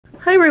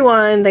Hi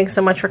everyone, thanks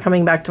so much for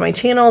coming back to my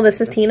channel. This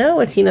is Tina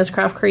with Tina's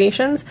Craft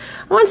Creations.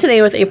 I'm on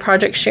today with a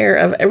project share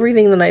of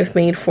everything that I've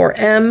made for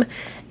M.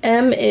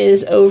 M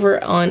is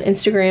over on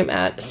Instagram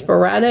at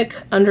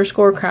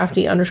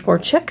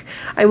sporadic_crafty_chick.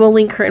 I will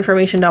link her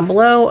information down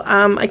below.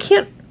 I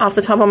can't off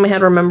the top of my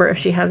head remember if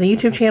she has a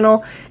YouTube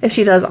channel. If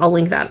she does, I'll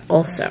link that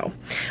also.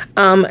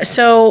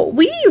 So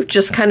we've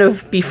just kind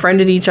of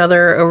befriended each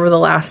other over the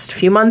last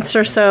few months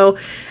or so.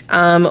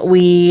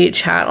 We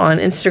chat on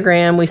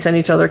Instagram, we send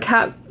each other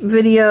cat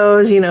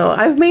videos, you know,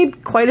 I've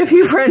made quite a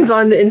few friends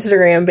on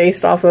Instagram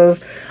based off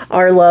of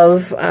our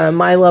love,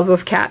 my love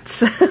of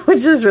cats,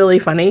 which is really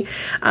funny,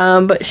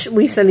 but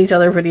we send each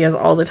other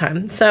videos all the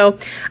time. So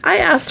I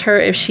asked her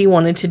if she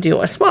wanted to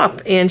do a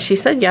swap, and she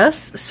said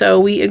yes, so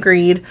we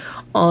agreed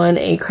on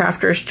a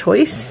crafter's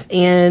choice,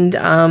 and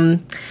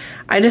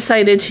I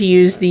decided to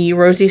use the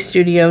Rosie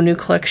Studio new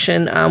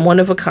collection, One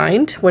of a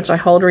Kind, which I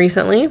hauled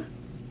recently.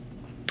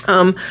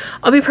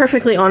 I'll be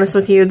perfectly honest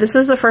with you, this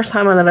is the first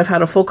time that I've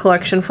had a full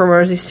collection from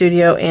Rosie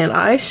Studio, and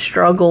I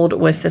struggled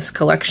with this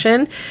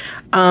collection.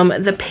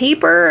 The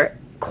paper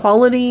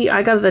quality,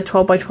 I got the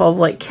 12 by 12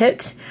 like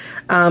kit.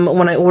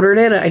 When I ordered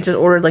it, I just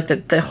ordered like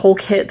the whole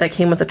kit that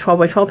came with the 12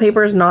 by 12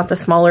 papers, not the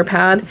smaller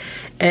pad.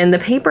 And the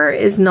paper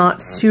is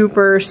not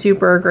super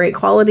great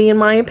quality in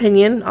my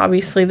opinion.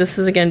 Obviously, this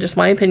is again just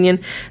my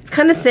opinion. It's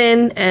kind of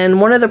thin, and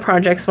one of the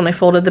projects when I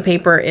folded the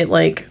paper, it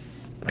like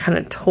kind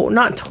of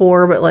not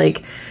tore, but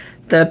like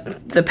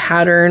the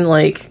pattern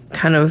like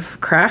kind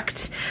of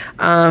cracked.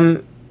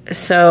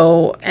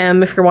 So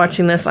if you're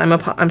watching this,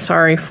 I'm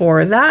sorry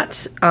for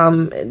that.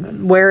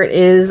 Where it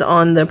is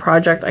on the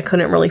project, I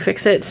couldn't really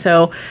fix it,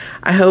 so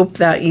I hope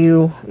that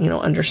you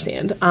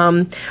understand.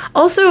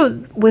 Also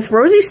with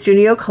Rosie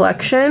Studio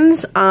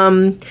collections,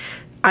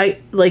 I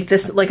like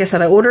this, like I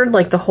said, I ordered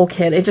like the whole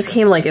kit. It just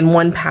came like in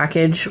one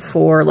package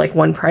for like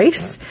one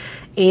price,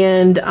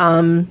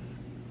 and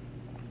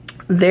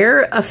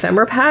their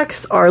ephemera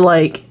packs are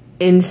like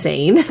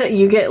insane.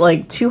 You get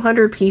like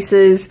 200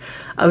 pieces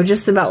of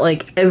just about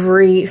like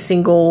every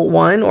single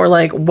one, or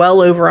like well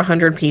over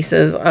 100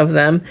 pieces of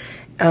them,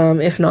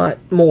 if not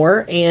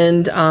more.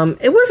 And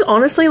it was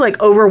honestly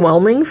like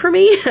overwhelming for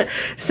me.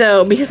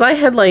 So because I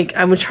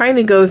was trying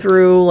to go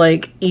through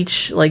like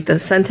each, like the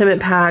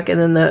sentiment pack, and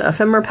then the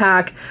ephemera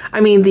pack,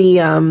 I mean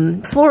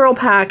the floral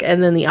pack,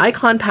 and then the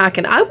icon pack,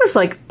 and I was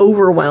like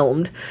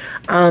overwhelmed.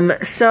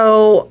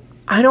 So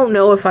I don't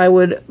know if I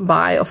would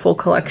buy a full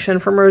collection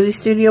from Rosie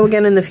Studio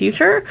again in the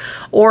future,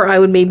 or I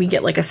would maybe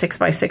get like a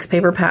 6x6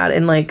 paper pad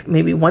and like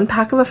maybe one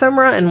pack of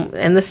ephemera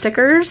and the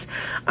stickers.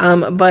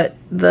 But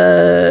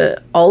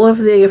all of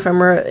the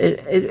ephemera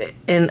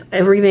and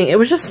everything, it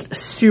was just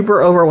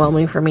super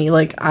overwhelming for me.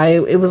 Like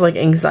it was like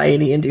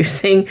anxiety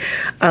inducing.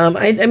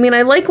 I mean,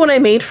 I like what I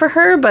made for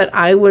her, but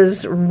I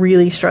was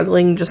really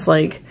struggling, just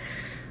like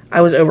I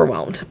was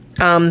overwhelmed.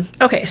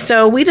 Okay,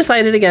 so we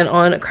decided again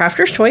on a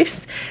crafter's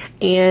choice,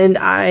 and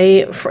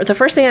the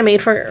first thing I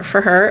made for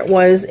her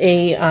was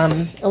a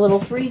little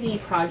 3D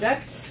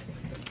project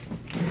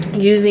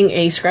using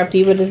a Scrap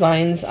Diva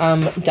Designs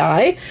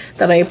die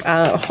that I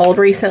hauled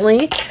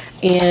recently,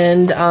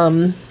 and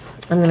I'm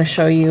going to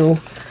show you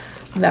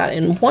that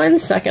in 1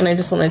 second. I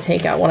just want to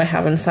take out what I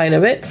have inside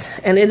of it,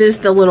 and it is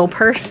the little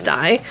purse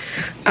die.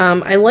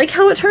 I like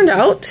how it turned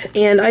out,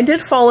 and I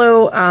did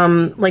follow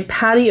like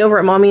Patty over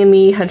at Mommy and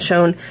Me had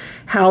shown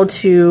how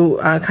to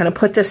kind of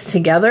put this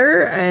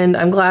together, and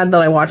I'm glad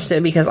that I watched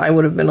it because I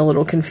would have been a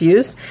little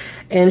confused.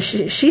 And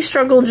she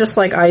struggled just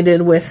like I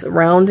did with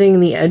rounding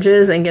the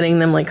edges and getting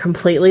them like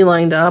completely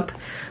lined up,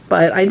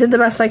 but I did the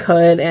best I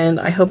could, and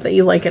I hope that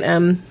you like it,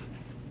 Em.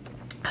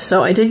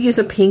 So I did use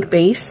a pink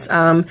base,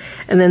 and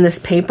then this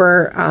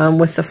paper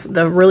with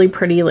the really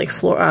pretty like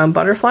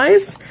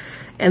butterflies,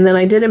 and then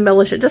I did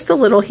embellish it just a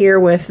little here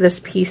with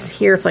this piece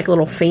here. It's like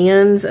little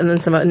fans, and then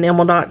some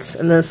enamel dots,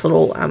 and this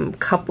little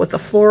cup with the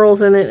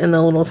florals in it, and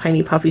the little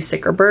tiny puffy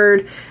sticker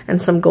bird,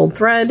 and some gold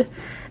thread.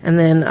 And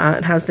then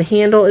it has the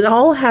handle. It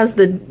all has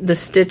the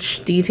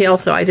stitch detail,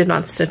 so I did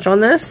not stitch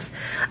on this.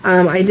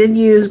 I did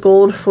use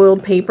gold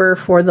foiled paper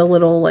for the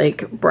little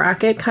like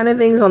bracket kind of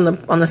things on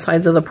the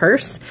sides of the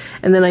purse,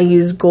 and then I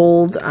used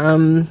gold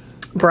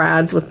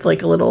brads with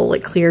like a little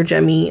like clear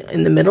gemmy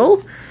in the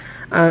middle.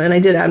 And I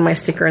did add my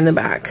sticker in the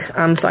back.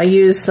 So I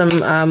used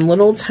some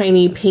little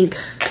tiny pink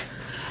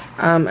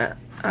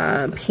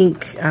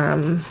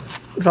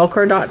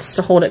Velcro dots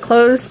to hold it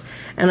closed.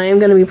 And I am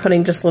going to be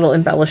putting just little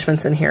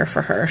embellishments in here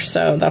for her.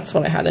 So that's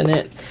what I had in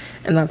it,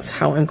 and that's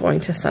how I'm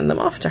going to send them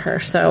off to her.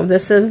 So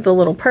this is the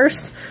little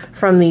purse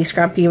from the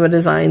Scrap Diva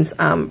Designs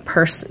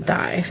purse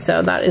die.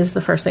 So that is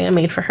the first thing I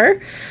made for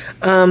her.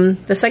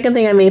 The second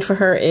thing I made for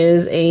her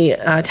is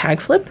a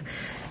tag flip.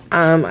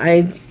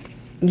 I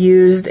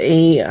used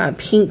a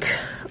pink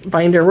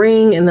binder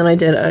ring, and then I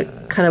did a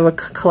kind of a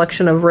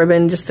collection of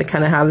ribbon just to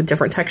kind of have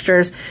different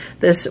textures.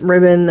 This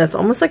ribbon that's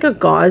almost like a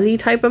gauzy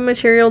type of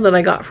material that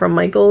I got from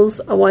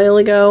Michaels a while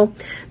ago.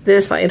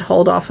 This I had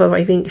hauled off of,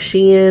 I think,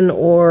 Shein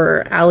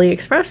or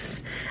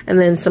AliExpress, and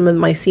then some of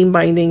my seam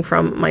binding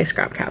from my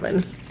scrap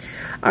cabin.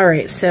 All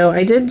right, so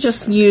I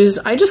just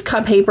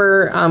cut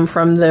paper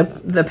from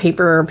the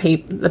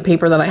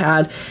paper that I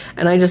had,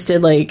 and I just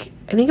did like,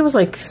 I think it was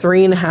like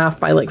 3.5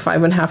 by like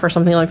 5.5 or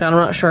something like that. I'm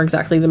not sure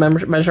exactly the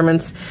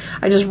measurements.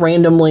 I just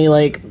randomly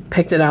like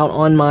picked it out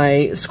on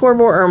my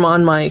scoreboard or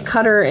on my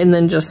cutter and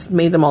then just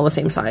made them all the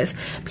same size.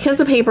 Because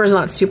the paper is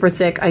not super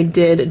thick, I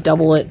did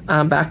double it,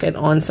 back it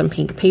on some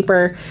pink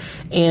paper.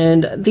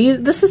 And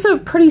this is a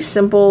pretty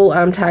simple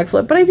tag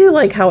flip, but I do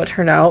like how it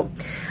turned out.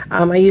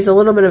 I used a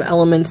little bit of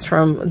elements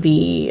from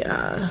the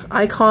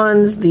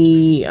icons,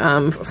 the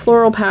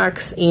floral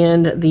packs,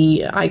 and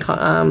the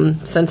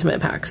icon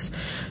sentiment packs.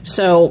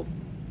 So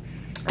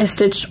I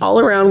stitched all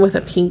around with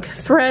a pink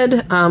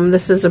thread.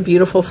 This is a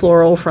beautiful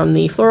floral from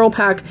the floral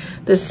pack.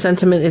 This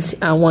sentiment is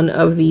one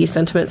of the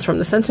sentiments from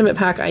the sentiment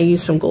pack. I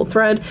used some gold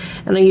thread,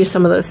 and I used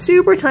some of those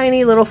super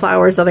tiny little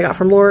flowers that I got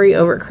from Lori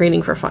over at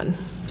Creating for Fun.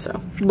 So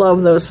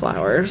love those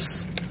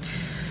flowers.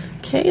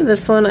 Okay,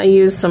 this one I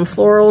used some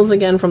florals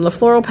again from the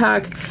floral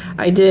pack.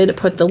 I did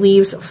put the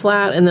leaves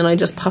flat, and then I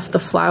just puffed the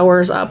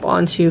flowers up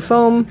onto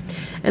foam,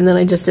 and then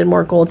I just did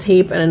more gold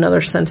tape and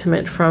another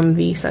sentiment from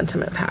the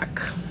sentiment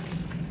pack.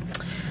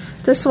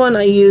 This one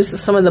I used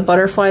some of the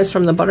butterflies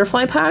from the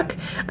butterfly pack,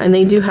 and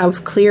they do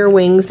have clear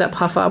wings that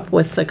puff up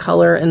with the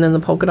color and then the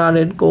polka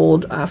dotted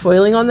gold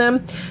foiling on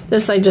them.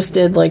 This I just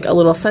did like a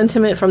little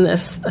sentiment from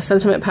this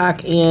sentiment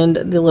pack and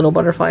the little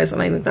butterflies,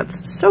 and I think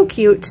that's so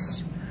cute.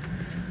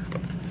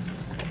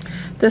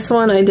 This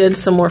one I did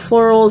some more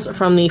florals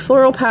from the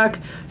floral pack,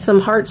 some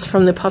hearts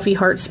from the puffy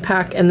hearts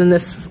pack, and then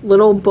this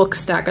little book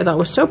stack I thought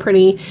was so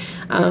pretty.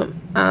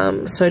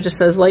 So it just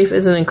says, "Life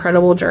is an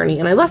incredible journey."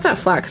 And I left that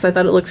flat because I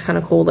thought it looked kind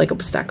of cool, like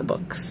a stack of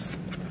books.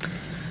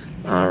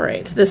 All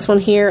right, this one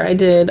here I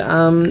did,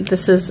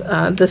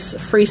 this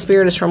Free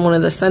Spirit is from one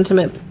of the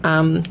sentiment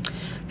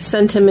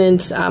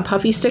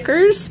puffy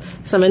stickers,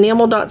 some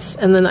enamel dots,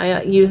 and then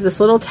I used this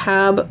little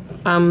tab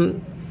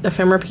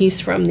ephemera piece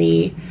from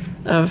the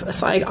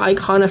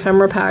icon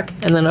ephemera pack,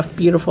 and then a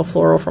beautiful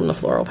floral from the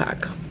floral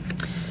pack.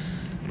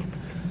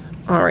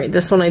 All right,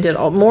 this one I did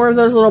more of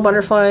those little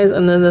butterflies,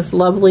 and then this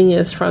lovely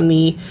is from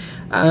the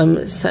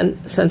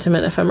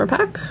sentiment ephemera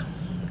pack.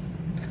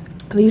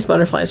 These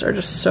butterflies are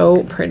just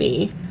so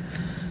pretty.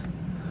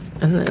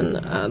 And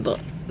then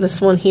this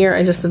one here,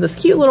 I just did this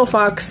cute little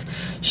fox.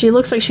 She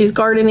looks like she's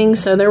gardening,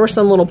 so there were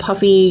some little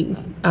puffy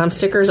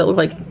stickers that look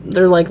like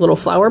they're like little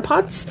flower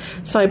pots.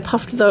 So I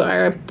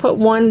put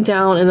one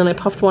down, and then I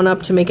puffed one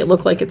up to make it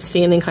look like it's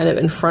standing kind of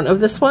in front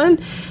of this one.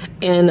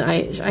 And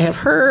I have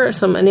her,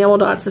 some enamel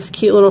dots, this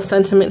cute little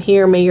sentiment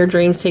here, "May your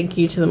dreams take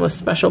you to the most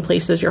special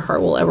places your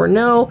heart will ever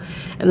know,"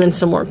 and then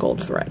some more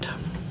gold thread.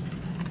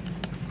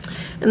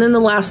 And then the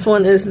last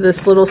one is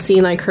this little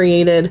scene I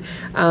created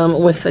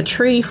with the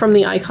tree from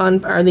the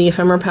icon, or the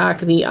ephemera pack,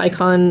 the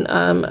icon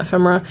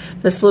ephemera.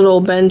 This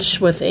little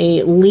bench with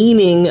a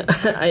leaning,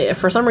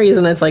 for some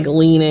reason it's like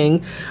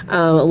leaning,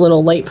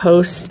 little light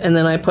post. And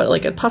then I put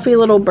like a puffy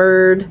little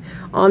bird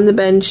on the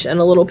bench and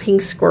a little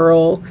pink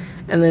squirrel.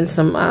 And then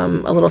some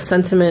a little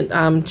sentiment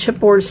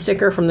chipboard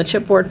sticker from the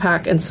chipboard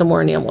pack and some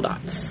more enamel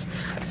dots.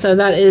 So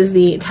that is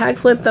the tag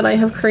flip that I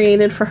have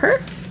created for her.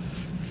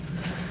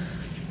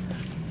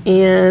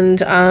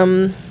 And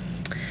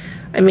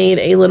I made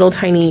a little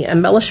tiny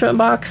embellishment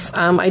box.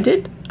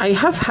 I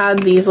have had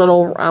these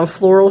little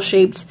floral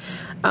shaped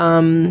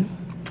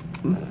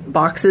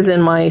boxes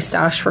in my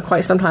stash for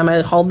quite some time.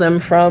 I hauled them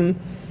from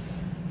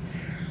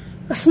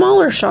a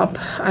smaller shop.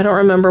 I don't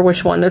remember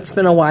which one. It's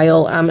been a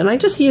while. And I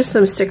just used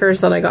some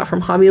stickers that I got from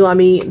Hobby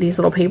Lobby. These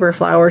little paper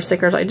flower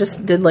stickers. I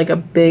just did like a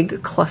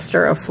big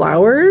cluster of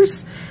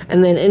flowers.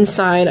 And then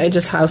inside I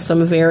just have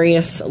some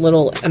various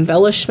little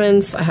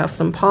embellishments. I have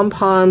some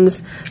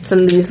pom-poms, some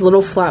of these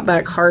little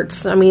flatback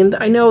hearts. I mean,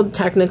 I know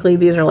technically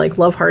these are like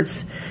love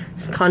hearts,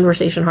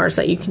 conversation hearts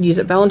that you can use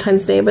at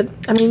Valentine's Day, but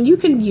I mean, you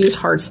can use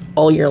hearts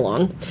all year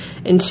long.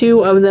 And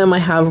two of them I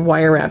have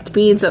wire wrapped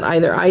beads that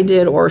either I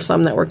did or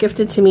some that were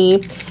gifted to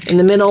me. In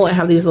the middle I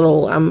have these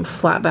little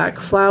flatback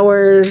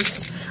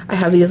flowers. I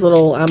have these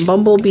little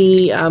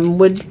bumblebee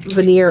wood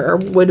veneer or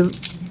wood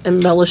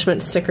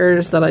embellishment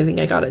stickers that I think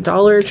I got at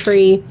Dollar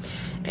Tree.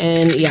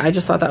 And yeah, I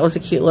just thought that was a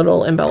cute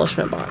little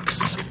embellishment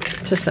box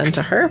to send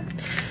to her.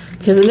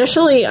 Because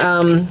initially,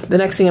 the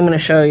next thing I'm going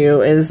to show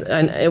you is,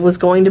 it was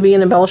going to be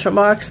an embellishment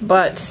box,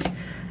 but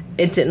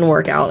it didn't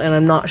work out, and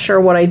I'm not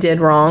sure what I did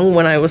wrong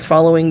when I was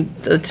following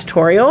the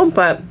tutorial,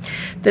 but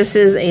this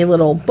is a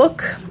little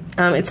book.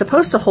 It's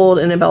supposed to hold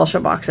an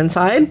embellishment box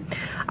inside.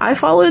 I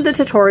followed the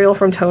tutorial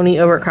from Tony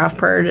over at Craft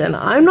Purge, and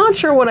I'm not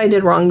sure what I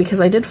did wrong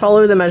because I did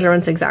follow the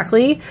measurements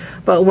exactly,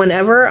 but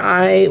whenever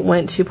I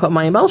went to put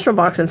my embellishment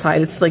box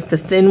inside, it's like the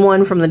thin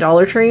one from the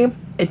Dollar Tree,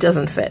 it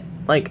doesn't fit,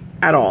 like,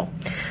 at all.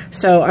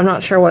 So I'm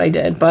not sure what I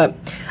did, but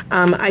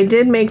I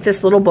did make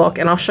this little book,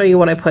 and I'll show you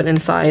what I put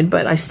inside,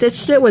 but I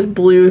stitched it with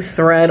blue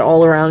thread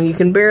all around. You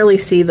can barely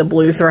see the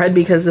blue thread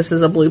because this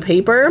is a blue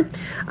paper,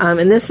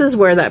 and this is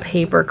where that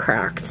paper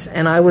cracked,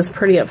 and I was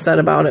pretty upset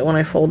about it when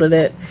I folded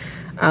it.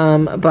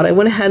 but I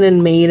went ahead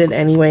and made it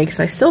anyway because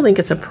I still think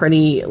it's a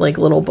pretty like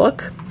little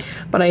book.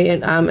 But I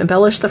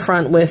embellished the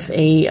front with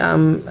a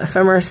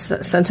ephemera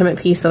sentiment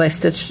piece that I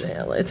stitched.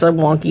 It's a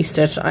wonky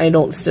stitch. I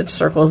don't stitch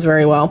circles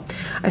very well.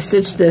 I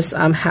stitched this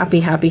happy,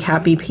 happy,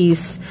 happy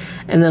piece,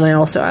 and then I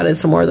also added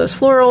some more of those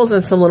florals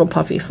and some little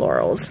puffy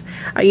florals.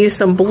 I used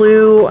some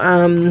blue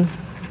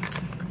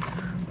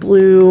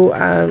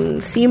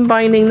seam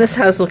binding. This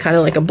has kind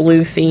of like a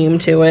blue theme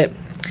to it.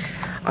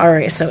 All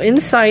right, so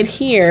inside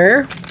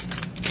here,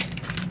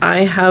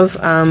 I have,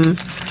 I'm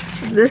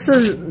just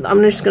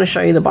going to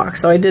show you the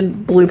box. So I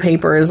did blue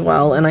paper as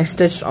well, and I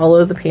stitched all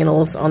of the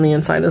panels on the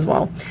inside as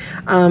well.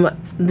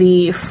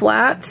 The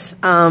flat,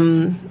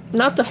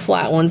 not the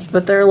flat ones,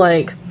 but they're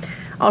like,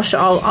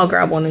 I'll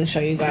grab one and show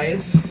you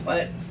guys,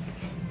 but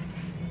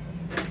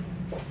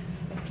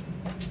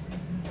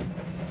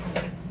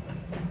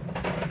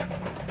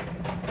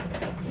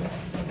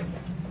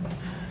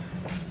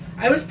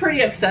I was pretty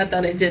upset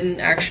that it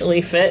didn't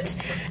actually fit.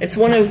 It's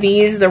one of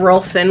these, the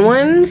real thin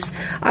ones.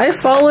 I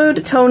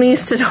followed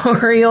Tony's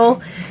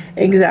tutorial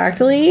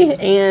exactly,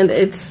 and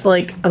it's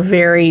like a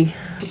very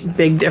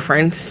big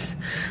difference.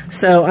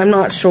 So I'm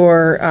not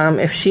sure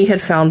if she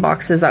had found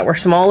boxes that were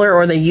smaller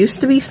or they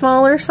used to be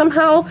smaller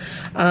somehow.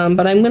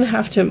 But I'm going to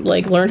have to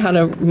like learn how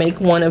to make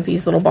one of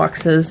these little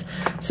boxes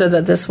so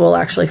that this will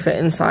actually fit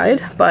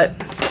inside. But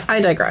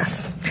I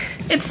digress.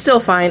 It's still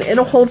fine.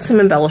 It'll hold some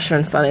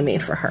embellishments that I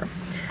made for her.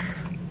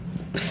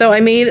 So I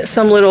made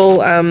some little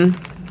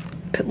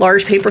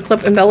large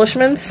paperclip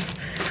embellishments.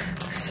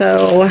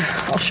 So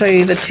I'll show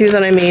you the two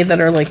that I made that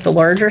are like the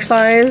larger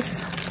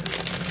size.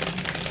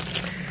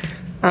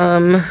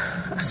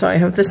 So I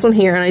have this one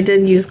here, and I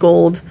did use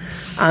gold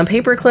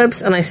paper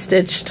clips, and I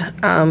stitched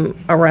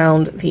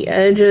around the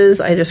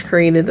edges. I just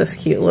created this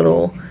cute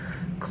little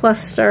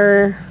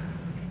cluster.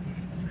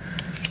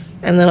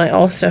 And then I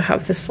also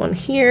have this one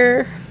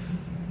here.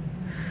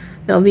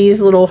 Now these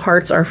little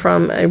hearts are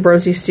from a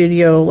Rosie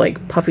Studio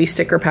like puffy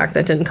sticker pack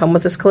that didn't come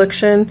with this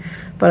collection,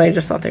 but I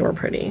just thought they were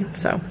pretty.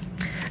 So,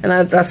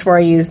 and that's where I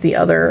used the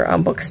other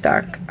book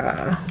stack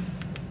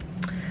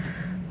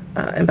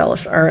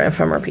embellish or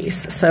ephemera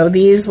piece. So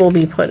these will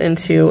be put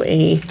into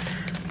a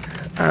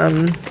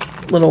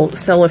little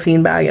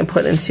cellophane bag and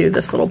put into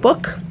this little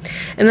book.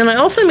 And then I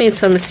also made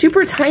some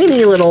super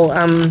tiny little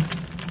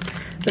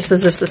this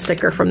is just a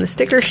sticker from the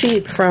sticker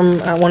sheet from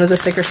one of the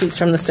sticker sheets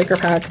from the sticker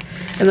pack.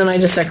 And then I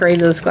just decorated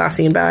this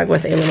glassine bag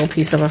with a little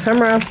piece of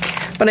ephemera.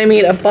 But I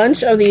made a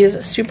bunch of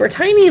these super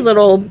tiny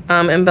little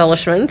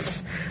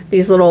embellishments,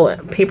 these little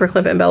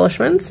paperclip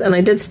embellishments, and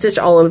I did stitch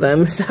all of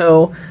them,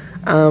 so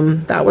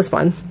that was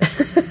fun.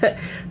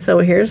 So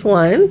here's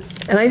one.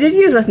 And I did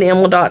use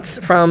enamel dots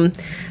from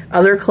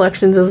other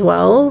collections as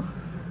well,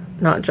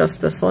 not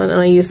just this one. And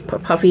I used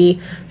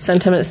puffy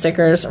sentiment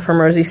stickers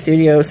from Rosie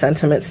Studio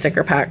sentiment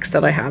sticker packs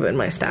that I have in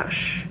my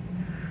stash.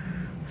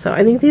 So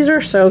I think these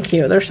are so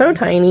cute. They're so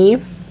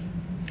tiny.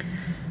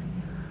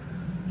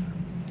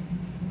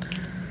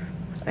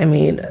 I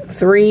made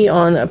 3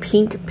 on a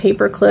pink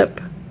paper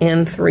clip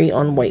and 3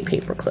 on white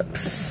paper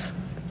clips.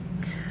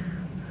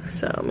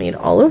 So I made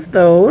all of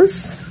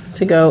those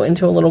to go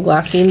into a little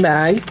glassine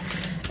bag,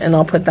 and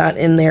I'll put that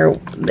in there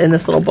in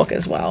this little book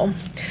as well.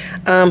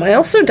 I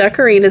also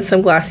decorated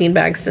some glassine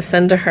bags to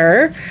send to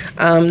her.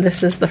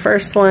 This is the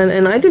first one,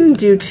 and I didn't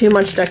do too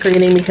much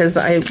decorating because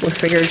I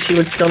figured she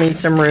would still need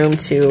some room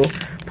to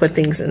put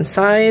things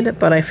inside,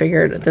 but I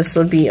figured this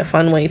would be a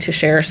fun way to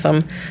share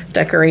some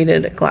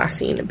decorated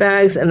glassine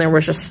bags, and there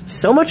was just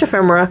so much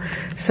ephemera,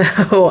 so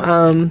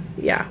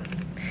yeah.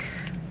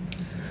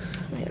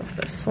 I have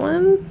this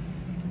one,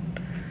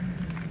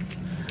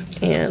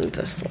 and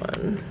this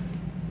one.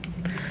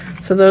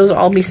 So those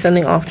I'll be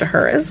sending off to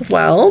her as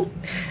well.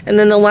 And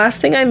then the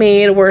last thing I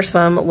made were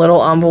some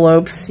little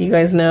envelopes. You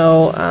guys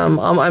know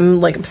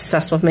I'm like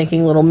obsessed with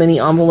making little mini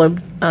envelope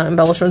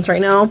embellishments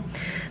right now.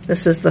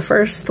 This is the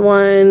first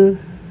one.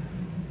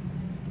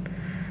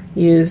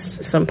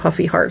 Used some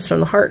puffy hearts from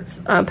the heart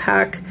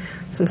pack,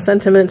 some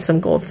sentiments, some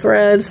gold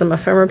thread, some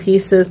ephemera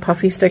pieces,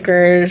 puffy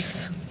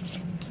stickers.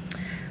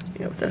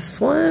 We have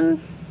this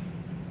one.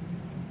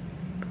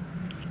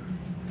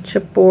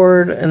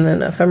 Chipboard, and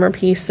then ephemera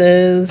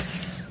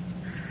pieces.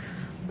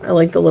 I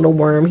like the little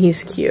worm,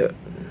 he's cute.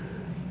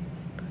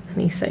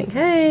 And he's saying,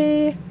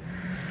 hey.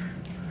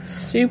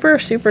 Super,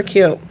 super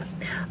cute.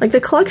 Like,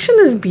 the collection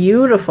is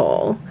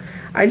beautiful.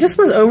 I just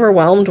was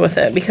overwhelmed with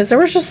it because there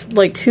was just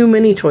like too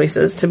many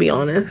choices, to be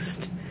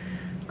honest.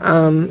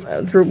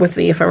 With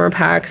the ephemera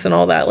packs and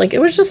all that. Like, it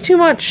was just too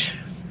much.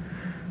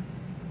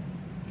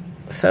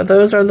 So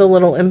those are the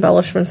little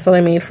embellishments that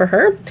I made for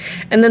her.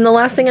 And then the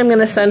last thing I'm going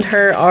to send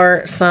her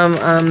are some,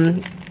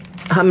 I'm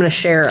going to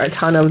share a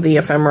ton of the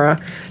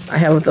ephemera. I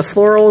have the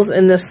florals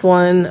in this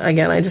one.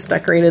 Again, I just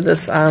decorated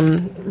this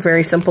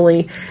very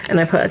simply. And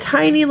I put a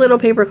tiny little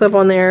paper clip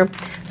on there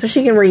so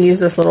she can reuse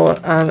this little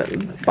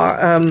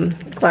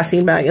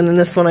glassine bag. And then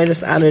this one, I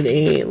just added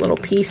a little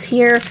piece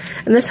here.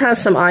 And this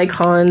has some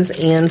icons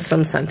and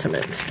some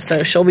sentiments.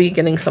 So she'll be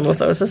getting some of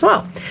those as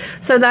well.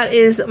 So that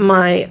is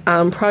my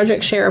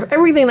project share of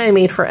everything I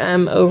made for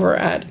Em over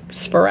at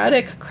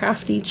Sporadic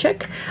Crafty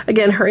Chick.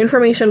 Again, her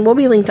information will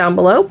be linked down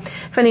below.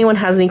 If anyone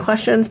has any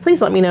questions,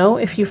 please let me know.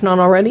 If you've not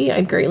already,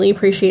 I'd greatly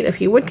appreciate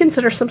if you would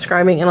consider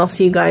subscribing, and I'll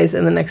see you guys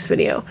in the next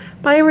video.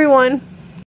 Bye, everyone.